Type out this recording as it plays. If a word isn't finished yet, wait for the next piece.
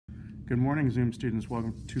Good morning, Zoom students.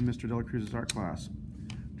 Welcome to Mr. Dela Cruz's art class.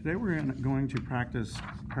 Today we're going to practice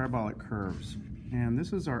parabolic curves, and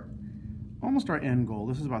this is almost our end goal.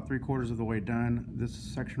 This is about 3/4 of the way done. This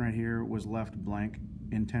section right here was left blank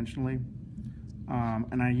intentionally,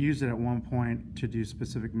 and I used it at one point to do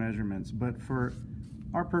specific measurements, but for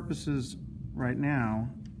our purposes right now,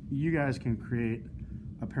 you guys can create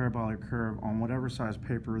a parabolic curve on whatever size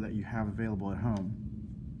paper that you have available at home.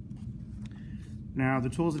 Now, the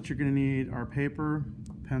tools that you're going to need are paper,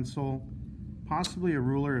 pencil, possibly a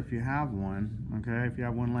ruler if you have one, okay, if you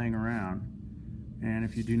have one laying around. And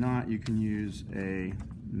if you do not, you can use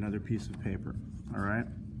another piece of paper, all right?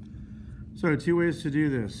 So 2 ways to do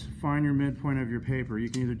this. Find your midpoint of your paper. You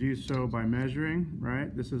can either do so by measuring,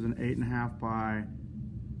 right? This is an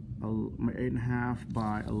 8.5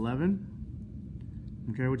 by 11,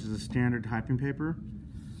 okay, which is a standard typing paper.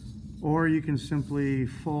 Or you can simply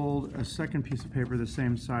fold a second piece of paper the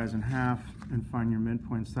same size in half and find your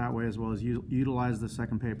midpoints that way, as well as utilize the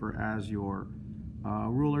second paper as your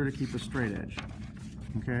ruler to keep a straight edge.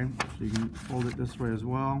 Okay, so you can fold it this way as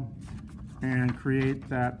well and create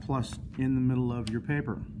that plus in the middle of your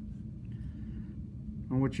paper.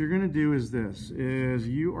 And what you're going to do is this, is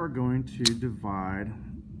you are going to divide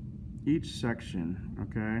each section,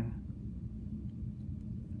 okay,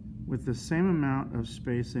 with the same amount of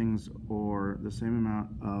spacings or the same amount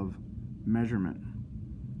of measurement.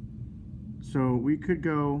 So we could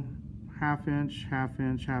go half inch, half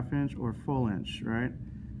inch, half inch, or full inch, right?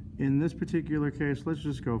 In this particular case, let's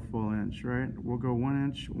just go full inch, right? We'll go 1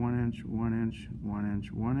 inch, 1 inch, 1 inch, 1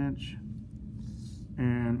 inch, 1 inch,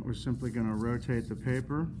 and we're simply going to rotate the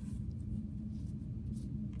paper,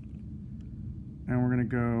 and we're going to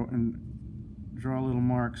go and draw little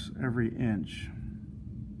marks every inch.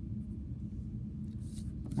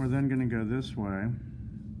 We're then going to go this way.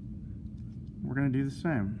 We're going to do the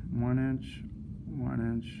same. 1 inch, 1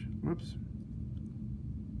 inch, whoops.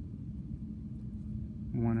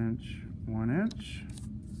 1 inch, 1 inch.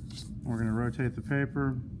 We're going to rotate the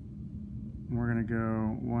paper. We're going to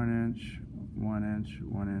go 1 inch, 1 inch,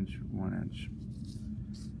 1 inch, 1 inch.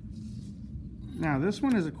 Now this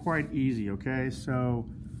one is quite easy, okay? So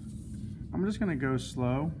I'm just going to go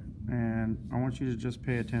slow, and I want you to just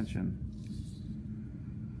pay attention.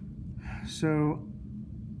 So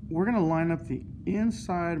we're going to line up the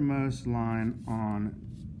insidemost line on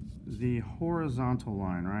the horizontal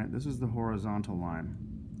line, right? This is the horizontal line,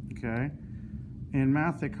 okay? In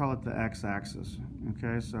math, they call it the x-axis,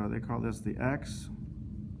 okay? So they call this the x,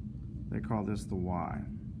 they call this the y.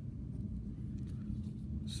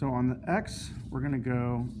 So on the x, we're going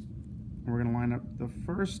to line up the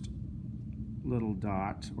first little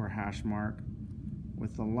dot or hash mark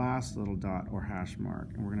with the last little dot or hash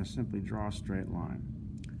mark, and we're going to simply draw a straight line.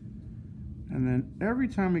 And then every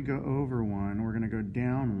time we go over one, we're going to go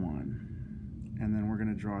down one, and then we're going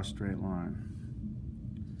to draw a straight line.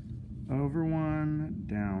 Over one,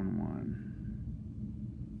 down one.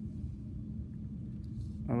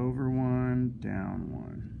 Over one, down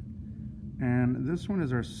one. And this one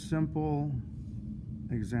is our simple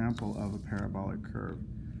example of a parabolic curve.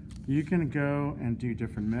 You can go and do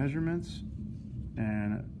different measurements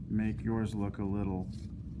and make yours look a little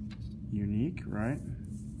unique, right?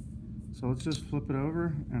 So let's just flip it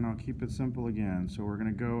over, and I'll keep it simple again. So we're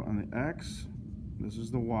going to go on the x, this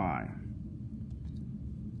is the y.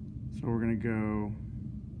 So we're going to go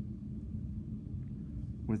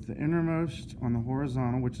with the innermost on the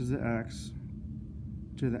horizontal, which is the x,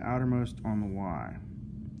 to the outermost on the y.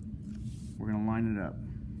 We're going to line it up.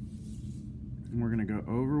 And we're going to go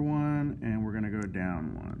over one, and we're going to go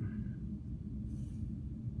down one.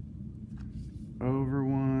 Over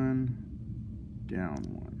one, down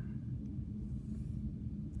one.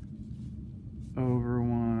 Over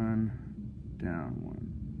one, down one.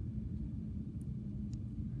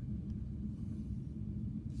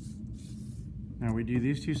 Now we do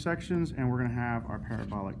these two sections, and we're going to have our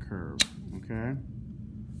parabolic curve, okay?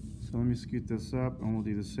 So let me scoot this up, and we'll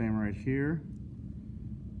do the same right here.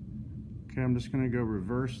 Okay, I'm just going to go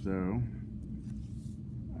reverse though,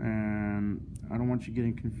 and I don't want you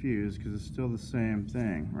getting confused because it's still the same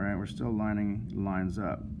thing, right? We're still lining lines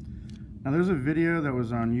up. Now there's a video that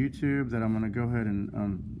was on YouTube that I'm going to go ahead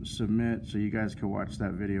and submit so you guys can watch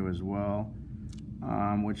that video as well.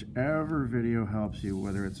 Whichever video helps you,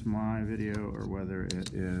 whether it's my video or whether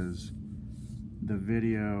it is the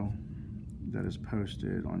video that is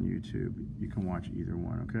posted on YouTube, you can watch either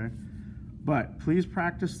one, okay? But please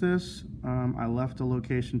practice this. I left a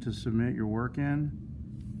location to submit your work in.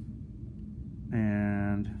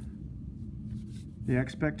 And the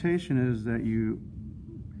expectation is that you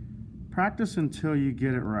Practice until you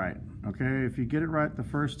get it right, okay? If you get it right the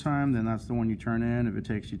first time, then that's the one you turn in. If it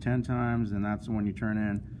takes you 10 times, then that's the one you turn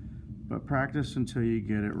in. But practice until you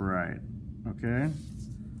get it right, okay?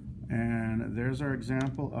 And there's our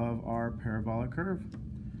example of our parabolic curve.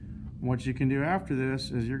 What you can do after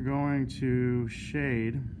this is you're going to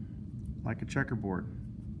shade like a checkerboard,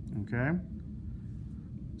 okay?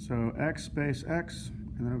 So X space X,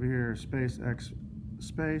 and then over here space X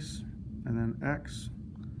space, and then X.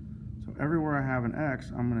 So everywhere I have an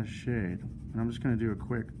X, I'm going to shade. And I'm just going to do a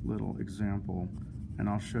quick little example, and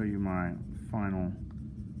I'll show you my final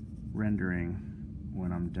rendering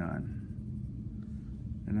when I'm done.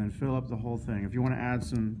 And then fill up the whole thing. If you want to add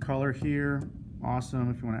some color here, awesome.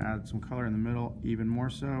 If you want to add some color in the middle, even more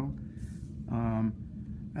so.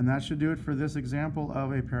 And that should do it for this example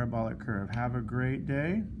of a parabolic curve. Have a great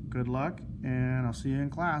day, good luck, and I'll see you in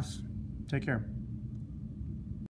class. Take care.